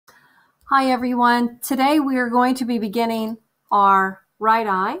Hi everyone. Today we are going to be beginning our right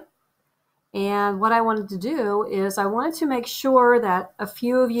eye. And what I wanted to do is I wanted to make sure that a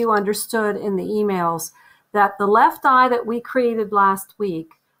few of you understood in the emails that the left eye that we created last week,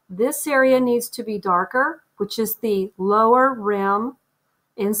 this area needs to be darker, which is the lower rim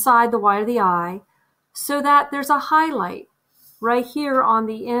inside the white of the eye, so that there's a highlight right here on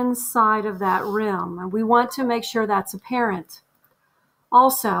the inside of that rim. And we want to make sure that's apparent.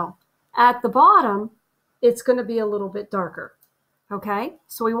 Also, at the bottom, it's going to be a little bit darker. Okay,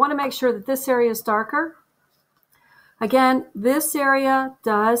 so we want to make sure that this area is darker. Again, this area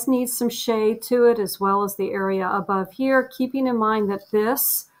does need some shade to it as well as the area above here, keeping in mind that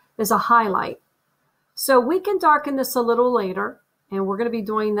this is a highlight. So we can darken this a little later, and we're going to be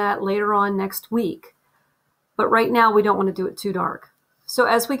doing that later on next week. But right now, we don't want to do it too dark. So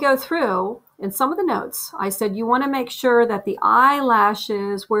as we go through, in some of the notes, I said you want to make sure that the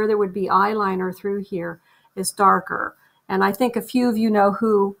eyelashes, where there would be eyeliner through here, is darker. And I think a few of you know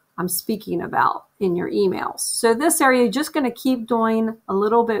who I'm speaking about in your emails. So this area, you're just going to keep doing a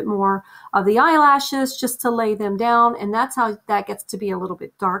little bit more of the eyelashes just to lay them down. And that's how that gets to be a little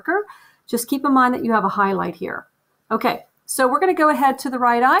bit darker. Just keep in mind that you have a highlight here. Okay, so we're going to go ahead to the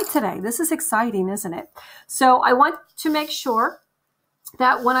right eye today. This is exciting, isn't it? So I want to make sure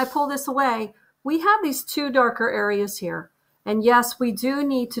that when I pull this away, we have these two darker areas here. And yes, we do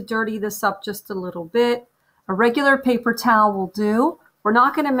need to dirty this up just a little bit. A regular paper towel will do. We're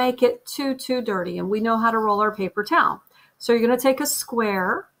not going to make it too dirty, and we know how to roll our paper towel. So you're going to take a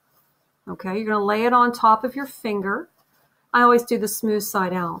square, okay? You're going to lay it on top of your finger. I always do the smooth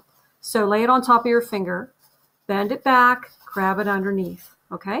side out. So lay it on top of your finger, bend it back, grab it underneath,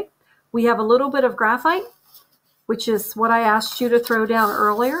 okay? We have a little bit of graphite, which is what I asked you to throw down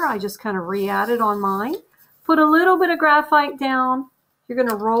earlier. I just kind of re-added on mine. Put a little bit of graphite down. You're going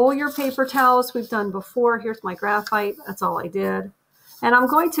to roll your paper towels we've done before. Here's my graphite. That's all I did. And I'm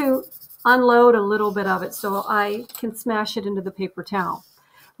going to unload a little bit of it so I can smash it into the paper towel.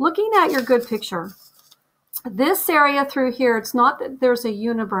 Looking at your good picture, this area through here, it's not that there's a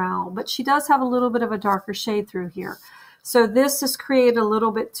unibrow, but she does have a little bit of a darker shade through here. So this is created a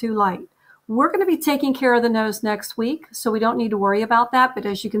little bit too light. We're going to be taking care of the nose next week, so we don't need to worry about that. But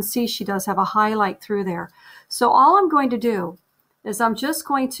as you can see, she does have a highlight through there. So all I'm going to do is I'm just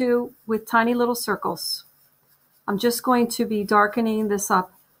going to, with tiny little circles, I'm just going to be darkening this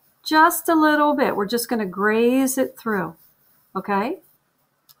up just a little bit. We're just going to graze it through, okay?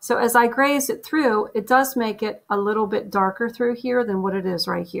 So as I graze it through, it does make it a little bit darker through here than what it is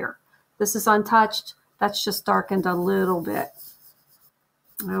right here. This is untouched. That's just darkened a little bit.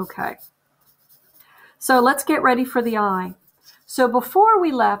 Okay. So let's get ready for the eye. So before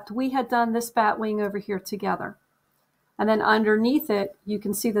we left, we had done this bat wing over here together. And then underneath it, you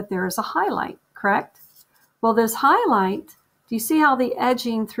can see that there is a highlight, correct? Well, this highlight, do you see how the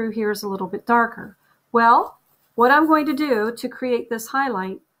edging through here is a little bit darker? Well, what I'm going to do to create this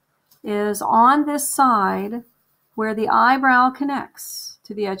highlight is on this side where the eyebrow connects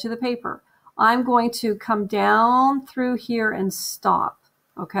to the edge of the paper, I'm going to come down through here and stop.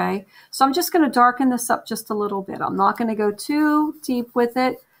 Okay, so I'm just going to darken this up just a little bit. I'm not going to go too deep with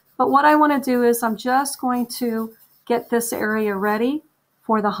it, but what I want to do is I'm just going to get this area ready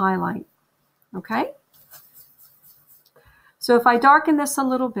for the highlight. Okay, so if I darken this a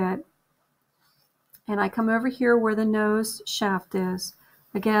little bit and I come over here where the nose shaft is,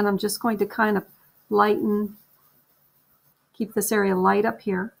 again, I'm just going to kind of lighten, keep this area light up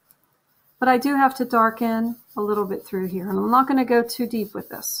here. But I do have to darken a little bit through here. And I'm not going to go too deep with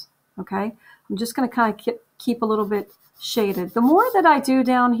this, okay? I'm just going to kind of keep a little bit shaded. The more that I do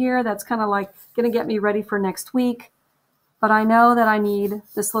down here, that's kind of like going to get me ready for next week. But I know that I need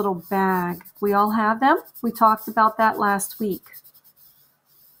this little bag. We all have them. We talked about that last week.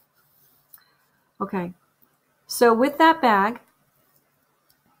 Okay, so with that bag,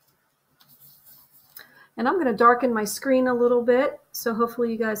 and I'm going to darken my screen a little bit, so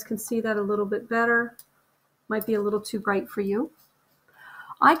hopefully you guys can see that a little bit better. Might be a little too bright for you.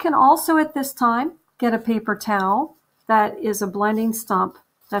 I can also at this time get a paper towel that is a blending stump.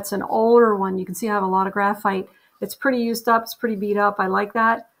 That's an older one. You can see I have a lot of graphite. It's pretty used up. It's pretty beat up. I like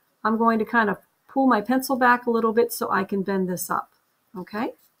that. I'm going to kind of pull my pencil back a little bit so I can bend this up,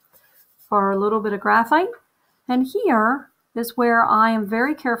 okay, for a little bit of graphite. And here is where I am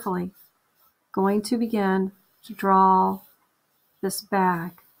very carefully going to begin to draw this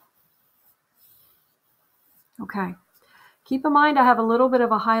bag. Okay, keep in mind I have a little bit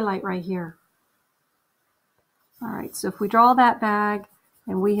of a highlight right here. All right, so if we draw that bag,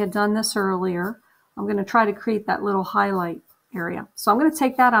 and we had done this earlier, I'm going to try to create that little highlight area. So I'm going to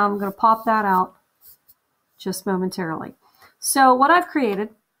take that out. I'm going to pop that out just momentarily. So what I've created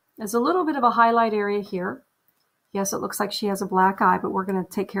is a little bit of a highlight area here. Yes, it looks like she has a black eye, but we're going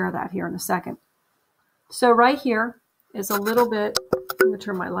to take care of that here in a second. So right here is a little bit, I'm going to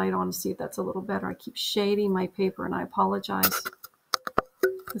turn my light on to see if that's a little better. I keep shading my paper and I apologize.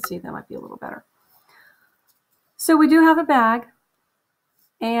 Let's see, that might be a little better. So we do have a bag,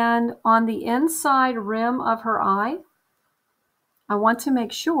 and on the inside rim of her eye, I want to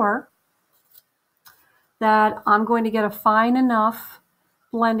make sure that I'm going to get a fine enough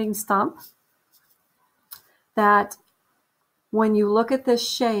blending stump that when you look at this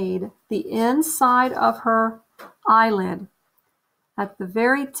shade, the inside of her eyelid at the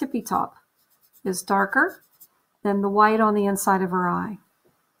very tippy top is darker than the white on the inside of her eye.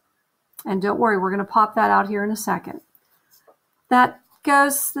 And don't worry, we're going to pop that out here in a second. That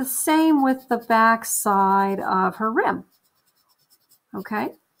goes the same with the back side of her rim. Okay?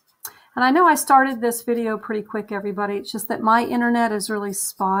 And I know I started this video pretty quick, everybody. It's just that my internet is really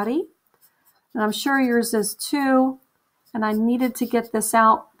spotty. And I'm sure yours is too. And I needed to get this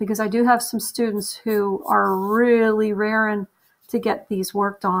out because I do have some students who are really raring to get these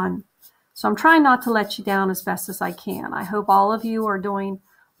worked on. So I'm trying not to let you down as best as I can. I hope all of you are doing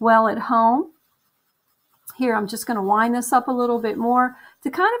well at home. Here, I'm just going to wind this up a little bit more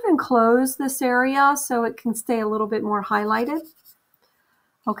to kind of enclose this area so it can stay a little bit more highlighted.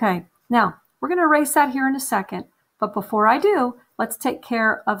 Okay, now we're going to erase that here in a second. But before I do, let's take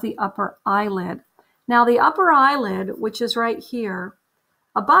care of the upper eyelid. Now the upper eyelid, which is right here,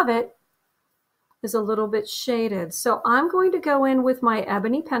 above it is a little bit shaded. So I'm going to go in with my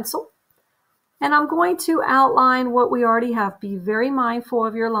ebony pencil and I'm going to outline what we already have. Be very mindful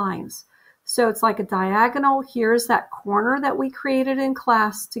of your lines. So it's like a diagonal. Here's that corner that we created in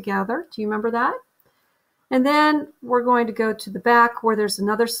class together. Do you remember that? And then we're going to go to the back where there's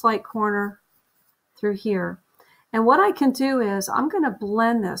another slight corner through here. And what I can do is I'm going to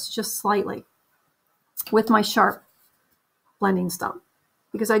blend this just slightly with my sharp blending stump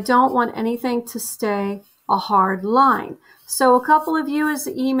because I don't want anything to stay a hard line. So a couple of you as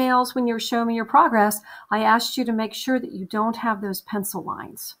emails when you were showing me your progress, I asked you to make sure that you don't have those pencil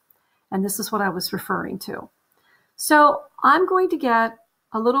lines. And this is what I was referring to. So I'm going to get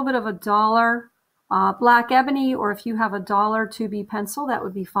a little bit of a dollar black ebony, or if you have a dollar 2B pencil, that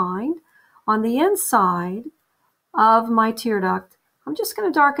would be fine. On the inside of my tear duct, I'm just going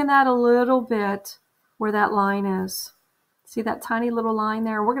to darken that a little bit where that line is. See that tiny little line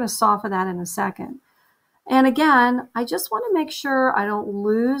there? We're going to soften that in a second. And again, I just want to make sure I don't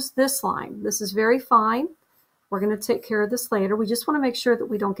lose this line. This is very fine. We're going to take care of this later. We just want to make sure that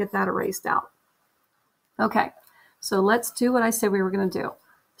we don't get that erased out. Okay, so let's do what I said we were going to do.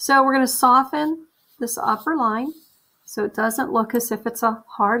 So we're going to soften this upper line so it doesn't look as if it's a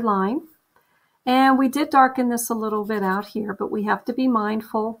hard line. And we did darken this a little bit out here, but we have to be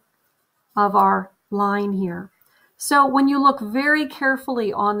mindful of our line here. So when you look very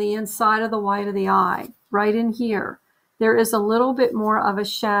carefully on the inside of the white of the eye, right in here, there is a little bit more of a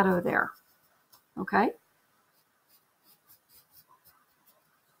shadow there. Okay?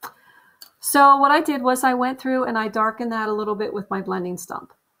 So what I did was I went through and I darkened that a little bit with my blending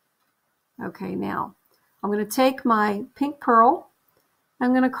stump. Okay, now I'm going to take my pink pearl.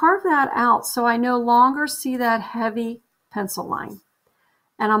 I'm going to carve that out so I no longer see that heavy pencil line.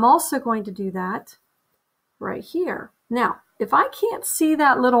 And I'm also going to do that right here. Now, if I can't see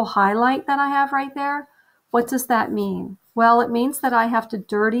that little highlight that I have right there, what does that mean? Well, it means that I have to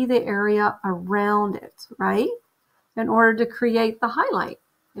dirty the area around it, right? In order to create the highlight.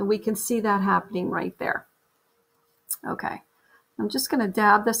 And we can see that happening right there. Okay, I'm just going to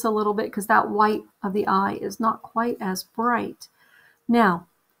dab this a little bit because that white of the eye is not quite as bright. Now,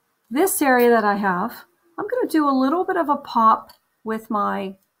 this area that I have, I'm going to do a little bit of a pop with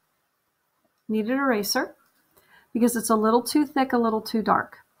my kneaded eraser because it's a little too thick, a little too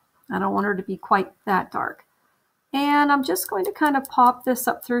dark. I don't want her to be quite that dark. And I'm just going to kind of pop this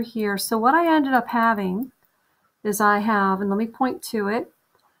up through here. So what I ended up having is I have, and let me point to it,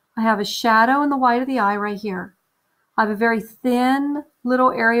 I have a shadow in the white of the eye right here. I have a very thin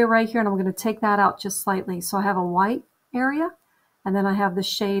little area right here, and I'm going to take that out just slightly. So I have a white area, and then I have the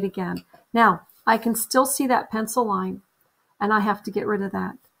shade again. Now, I can still see that pencil line, and I have to get rid of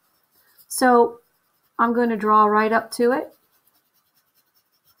that. So I'm going to draw right up to it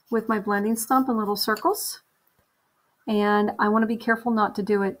with my blending stump in little circles. And I want to be careful not to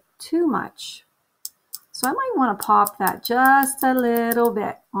do it too much. So I might want to pop that just a little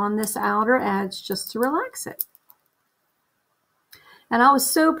bit on this outer edge just to relax it. And I was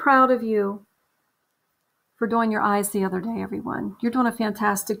so proud of you for doing your eyes the other day, everyone. You're doing a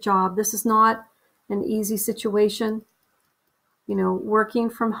fantastic job. This is not an easy situation. You know,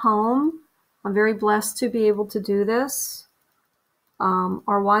 working from home, I'm very blessed to be able to do this. Our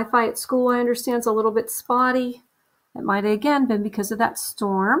Wi-Fi at school, I understand, is a little bit spotty. It might have again been because of that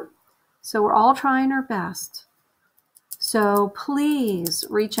storm. So we're all trying our best. So please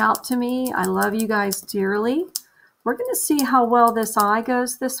reach out to me. I love you guys dearly. We're going to see how well this eye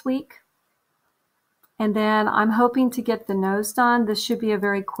goes this week. And then I'm hoping to get the nose done. This should be a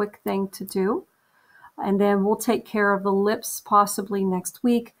very quick thing to do. And then we'll take care of the lips possibly next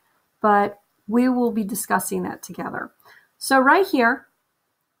week. But we will be discussing that together. So right here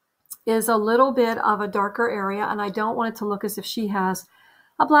is a little bit of a darker area. And I don't want it to look as if she has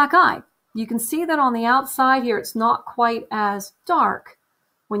a black eye. You can see that on the outside here, it's not quite as dark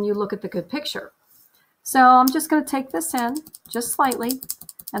when you look at the good picture. So I'm just going to take this in just slightly,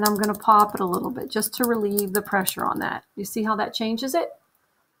 and I'm going to pop it a little bit just to relieve the pressure on that. You see how that changes it?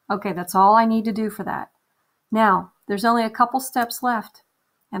 Okay, that's all I need to do for that. Now, there's only a couple steps left,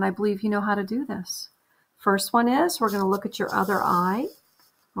 and I believe you know how to do this. First one is we're going to look at your other eye,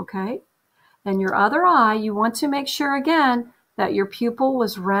 okay? And your other eye, you want to make sure, again, that your pupil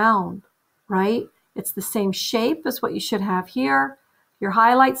was round, right? It's the same shape as what you should have here. Your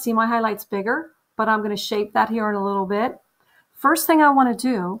highlight, see my highlight's bigger, but I'm going to shape that here in a little bit. First thing I want to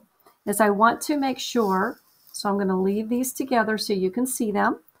do is I want to make sure, so I'm going to leave these together so you can see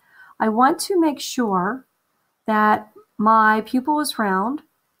them. I want to make sure that my pupil is round.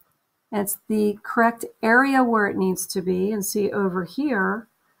 It's the correct area where it needs to be. And see over here,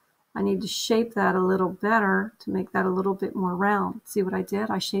 I need to shape that a little better to make that a little bit more round. See what I did?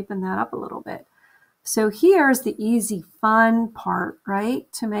 I sharpened that up a little bit. So here's the easy, fun part, right?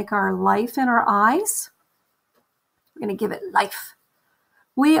 To make our life in our eyes. We're going to give it life.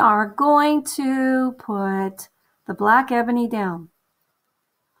 We are going to put the black ebony down.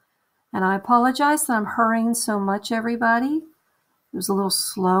 And I apologize that I'm hurrying so much, everybody. It was a little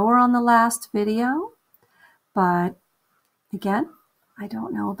slower on the last video. But again, I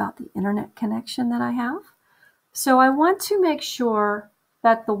don't know about the internet connection that I have. So I want to make sure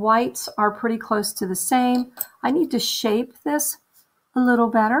that the whites are pretty close to the same. I need to shape this a little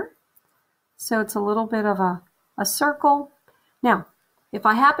better. So it's a little bit of a circle. Now, if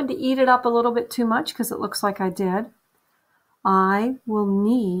I happen to eat it up a little bit too much, because it looks like I did, I will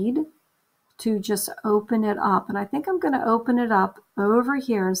need to just open it up. And I think I'm going to open it up over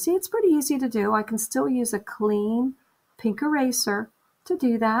here. And see, it's pretty easy to do. I can still use a clean pink eraser to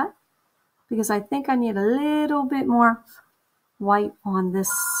do that, because I think I need a little bit more white on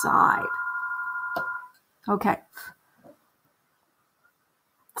this side. Okay.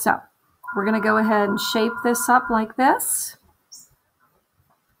 So we're going to go ahead and shape this up like this.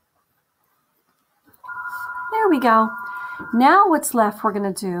 There we go. Now what's left we're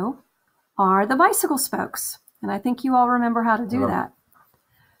going to do are the bicycle spokes. And I think you all remember how to do that.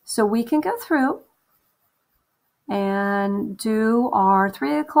 So we can go through and do our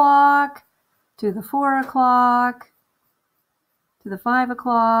 3 o'clock, to the 4 o'clock, to the 5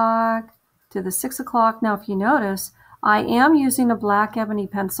 o'clock, to the 6 o'clock. Now, if you notice, I am using a black ebony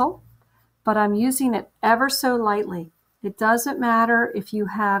pencil, but I'm using it ever so lightly. It doesn't matter if you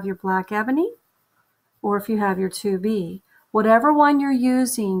have your black ebony or if you have your 2B. Whatever one you're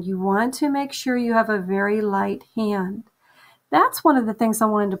using, you want to make sure you have a very light hand. That's one of the things I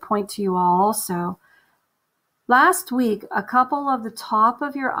wanted to point to you all also. Last week, a couple of the top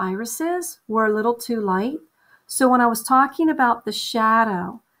of your irises were a little too light. So when I was talking about the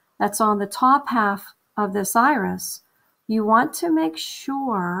shadow that's on the top half of this iris, you want to make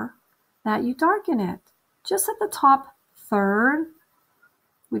sure that you darken it. Just at the top third.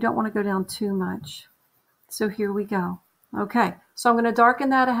 We don't want to go down too much. So here we go. Okay, so I'm going to darken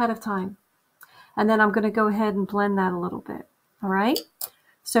that ahead of time. And then I'm going to go ahead and blend that a little bit. All right?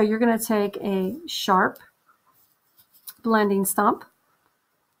 So you're going to take a sharp blending stump,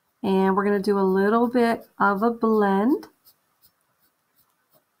 and we're going to do a little bit of a blend.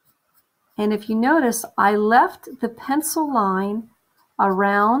 And if you notice, I left the pencil line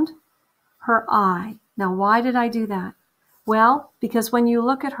around her eye. Now, why did I do that? Well, because when you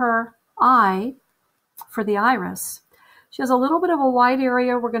look at her eye for the iris, she has a little bit of a white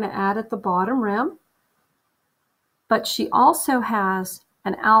area we're going to add at the bottom rim, but she also has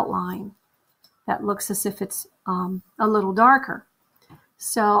an outline that looks as if it's a little darker.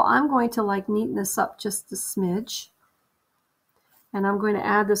 So I'm going to neaten this up just a smidge. And I'm going to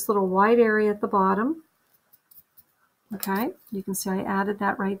add this little white area at the bottom. Okay, you can see I added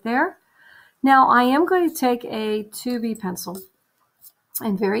that right there. Now I am going to take a 2B pencil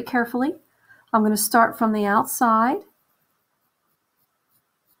and very carefully, I'm going to start from the outside.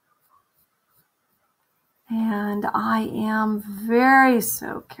 And I am very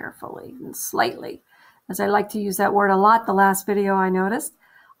so carefully and slightly, as I like to use that word a lot the last video I noticed,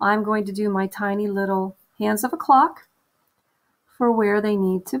 I'm going to do my tiny little hands of a clock for where they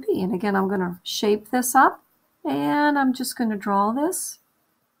need to be. And again, I'm going to shape this up, and I'm just going to draw this.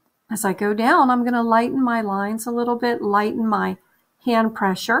 As I go down, I'm going to lighten my lines a little bit, lighten my hand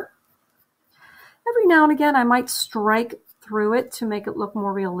pressure. Every now and again, I might strike through it to make it look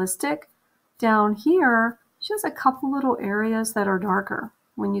more realistic. Down here, she has a couple little areas that are darker.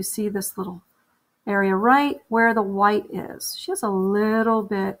 When you see this little area right where the white is, she has a little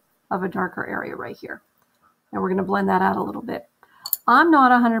bit of a darker area right here. And we're going to blend that out a little bit. I'm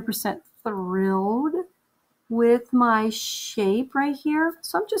not 100% thrilled with my shape right here,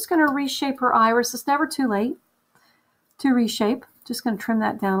 so I'm just going to reshape her iris. It's never too late to reshape. Just going to trim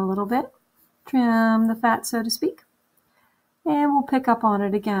that down a little bit. Trim the fat, so to speak. And we'll pick up on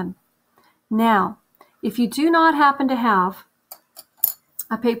it again. Now, if you do not happen to have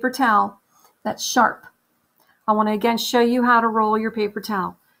a paper towel that's sharp, I want to again show you how to roll your paper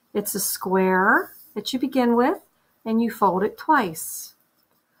towel. It's a square that you begin with, and you fold it twice.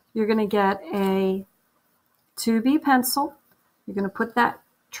 You're going to get a 2B pencil. You're going to put that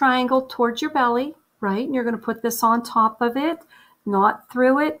triangle towards your belly, right? And you're going to put this on top of it, not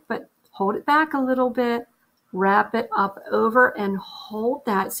through it, but hold it back a little bit. Wrap it up over and hold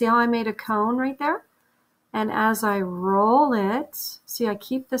that. See how I made a cone right there? And as I roll it, see, I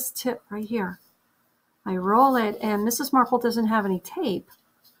keep this tip right here. I roll it, and Mrs. Marple doesn't have any tape,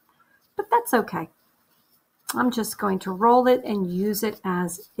 but that's okay. I'm just going to roll it and use it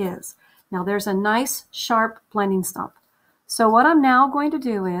as is. Now there's a nice sharp blending stump. So what I'm now going to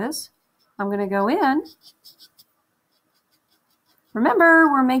do is I'm going to go in. Remember,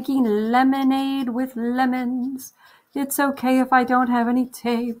 we're making lemonade with lemons. It's okay if I don't have any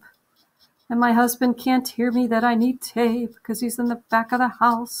tape. And my husband can't hear me that I need tape because he's in the back of the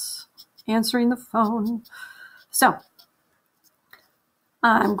house answering the phone. So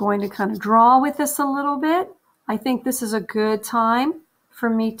I'm going to kind of draw with this a little bit. I think this is a good time for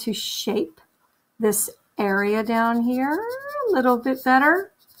me to shape this area down here a little bit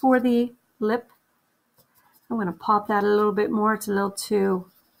better for the lip. I'm going to pop that a little bit more. It's a little too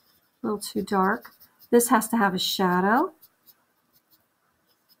dark. This has to have a shadow.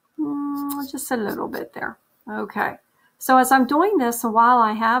 Just a little bit there. Okay. So as I'm doing this, and while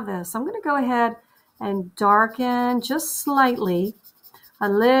I have this, I'm going to go ahead and darken just slightly a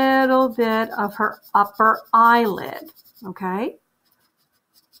little bit of her upper eyelid. Okay.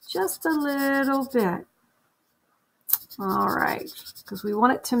 Just a little bit. All right. Because we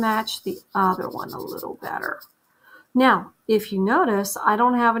want it to match the other one a little better. Now, if you notice, I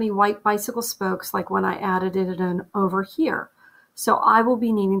don't have any white bicycle spokes like when I added it in over here. So I will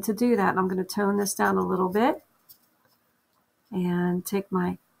be needing to do that. And I'm going to tone this down a little bit and take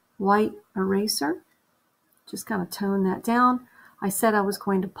my white eraser, just kind of tone that down. I said I was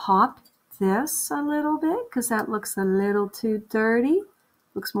going to pop this a little bit because that looks a little too dirty.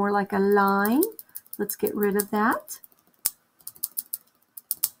 Looks more like a line. Let's get rid of that.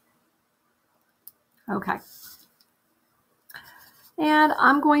 Okay. And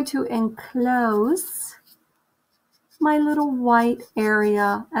I'm going to enclose my little white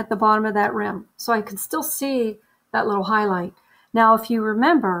area at the bottom of that rim so I can still see that little highlight. Now, if you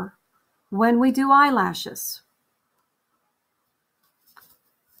remember, when we do eyelashes,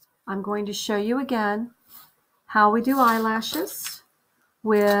 I'm going to show you again how we do eyelashes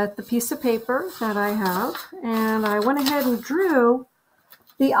with the piece of paper that I have. And I went ahead and drew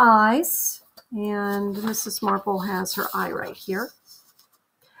the eyes, and Mrs. Marple has her eye right here.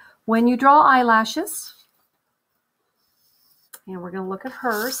 When you draw eyelashes, and we're going to look at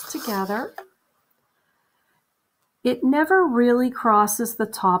hers together, it never really crosses the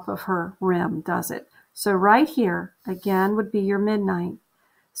top of her rim, does it? So right here, again, would be your midnight.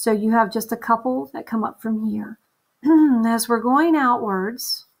 So you have just a couple that come up from here. As we're going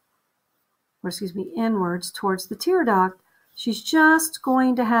outwards, or excuse me, inwards towards the tear duct, she's just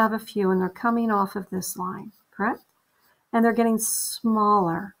going to have a few, and they're coming off of this line, correct? And they're getting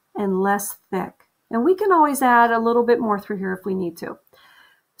smaller and less thick. And we can always add a little bit more through here if we need to.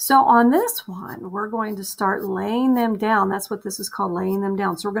 So on this one, we're going to start laying them down. That's what this is called, laying them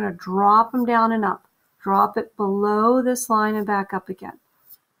down. So we're going to drop them down and up. Drop it below this line and back up again.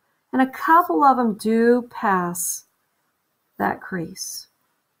 And a couple of them do pass that crease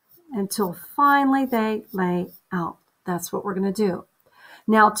until finally they lay out. That's what we're going to do.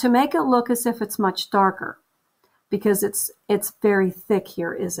 Now, to make it look as if it's much darker, because it's very thick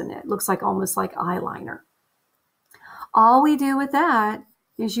here, isn't it? It looks like almost like eyeliner. All we do with that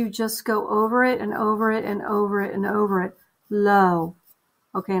is you just go over it and over it and over it and over it low.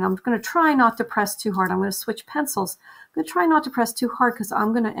 Okay, and I'm going to try not to press too hard. I'm going to switch pencils. I'm going to try not to press too hard because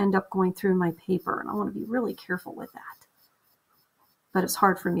I'm going to end up going through my paper, and I want to be really careful with that. But it's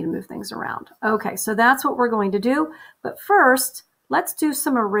hard for me to move things around. Okay, so that's what we're going to do. But first, let's do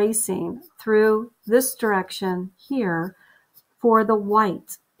some erasing through this direction here for the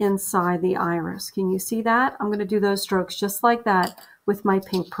white inside the iris. Can you see that? I'm going to do those strokes just like that with my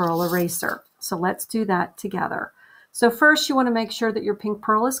pink pearl eraser. So let's do that together. So first you want to make sure that your pink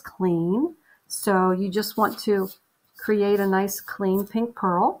pearl is clean. So you just want to create a nice clean pink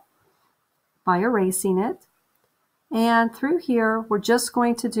pearl by erasing it. And through here, we're just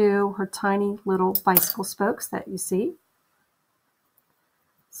going to do her tiny little bicycle spokes that you see.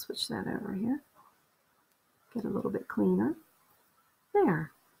 Switch that over here. Get a little bit cleaner.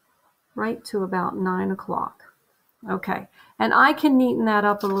 There. Right to about 9 o'clock. Okay, and I can neaten that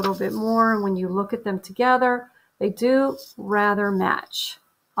up a little bit more, and when you look at them together, they do rather match.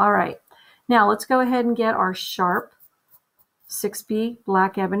 All right, now let's go ahead and get our sharp 6B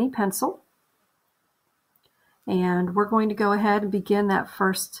black ebony pencil, and we're going to go ahead and begin that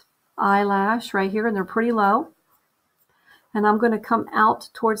first eyelash right here, and they're pretty low. And I'm going to come out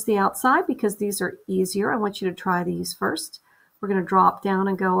towards the outside because these are easier. I want you to try these first. We're going to drop down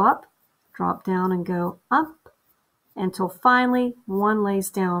and go up. Drop down and go up until finally one lays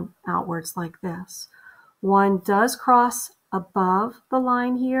down outwards like this. One does cross above the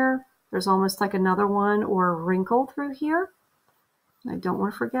line here. There's almost like another one or a wrinkle through here. I don't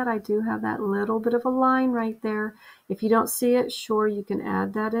want to forget I do have that little bit of a line right there. If you don't see it, sure, you can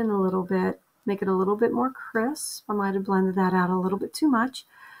add that in a little bit, make it a little bit more crisp. I might have blended that out a little bit too much.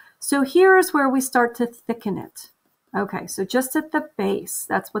 So here is where we start to thicken it. Okay, so just at the base,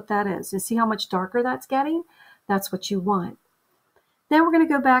 that's what that is. You see how much darker that's getting? That's what you want. Then we're going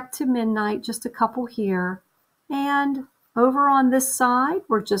to go back to midnight, just a couple here. And over on this side,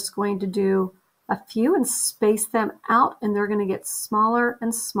 we're just going to do a few and space them out, and they're going to get smaller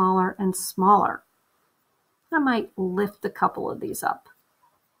and smaller and smaller. I might lift a couple of these up.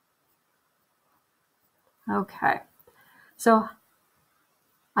 Okay, so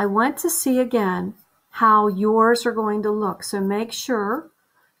I want to see again how yours are going to look. So make sure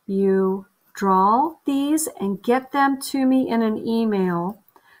you draw these and get them to me in an email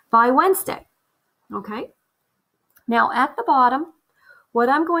by Wednesday. Okay. Now at the bottom, what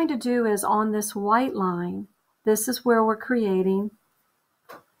I'm going to do is on this white line, this is where we're creating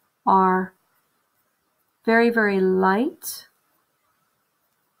our very, very light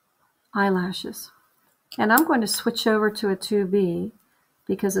eyelashes. And I'm going to switch over to a 2B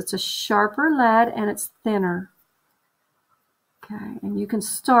because it's a sharper lead and it's thinner. Okay, and you can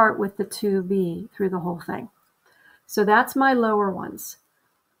start with the 2B through the whole thing. So that's my lower ones.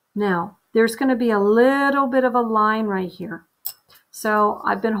 Now, there's going to be a little bit of a line right here. So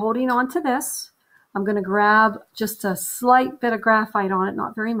I've been holding on to this. I'm going to grab just a slight bit of graphite on it,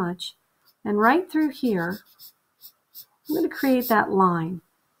 not very much. And right through here, I'm going to create that line.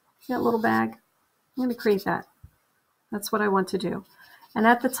 See that little bag? I'm going to create that. That's what I want to do. And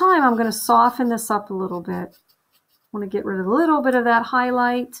at the time, I'm going to soften this up a little bit. I want to get rid of a little bit of that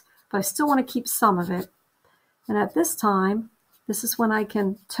highlight, but I still want to keep some of it. And at this time, this is when I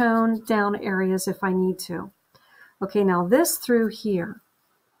can tone down areas if I need to. Okay, now this through here,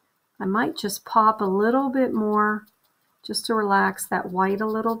 I might just pop a little bit more just to relax that white a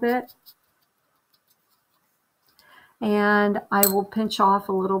little bit. And I will pinch off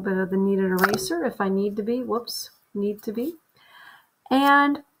a little bit of the kneaded eraser if I need to be. Whoops, need to be.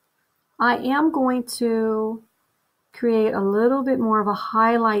 And I am going to create a little bit more of a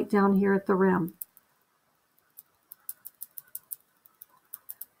highlight down here at the rim.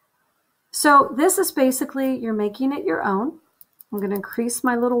 So this is basically, you're making it your own. I'm going to increase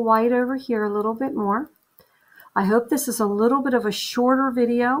my little white over here a little bit more. I hope this is a little bit of a shorter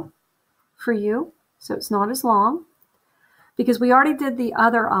video for you, so it's not as long, because we already did the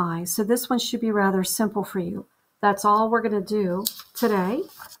other eye, so this one should be rather simple for you. That's all we're going to do today,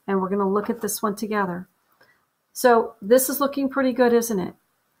 and we're going to look at this one together. So this is looking pretty good, isn't it?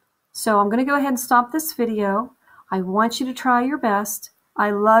 So I'm going to go ahead and stop this video. I want you to try your best. I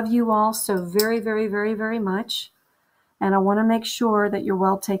love you all so very, very, very, very much, and I want to make sure that you're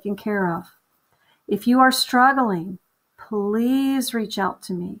well taken care of. If you are struggling, please reach out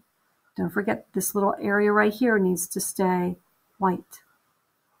to me. Don't forget this little area right here needs to stay white.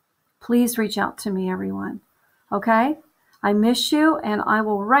 Please reach out to me, everyone. Okay? I miss you, and I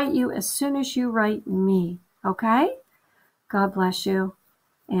will write you as soon as you write me. Okay? God bless you.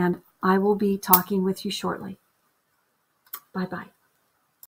 And I will be talking with you shortly. Bye-bye.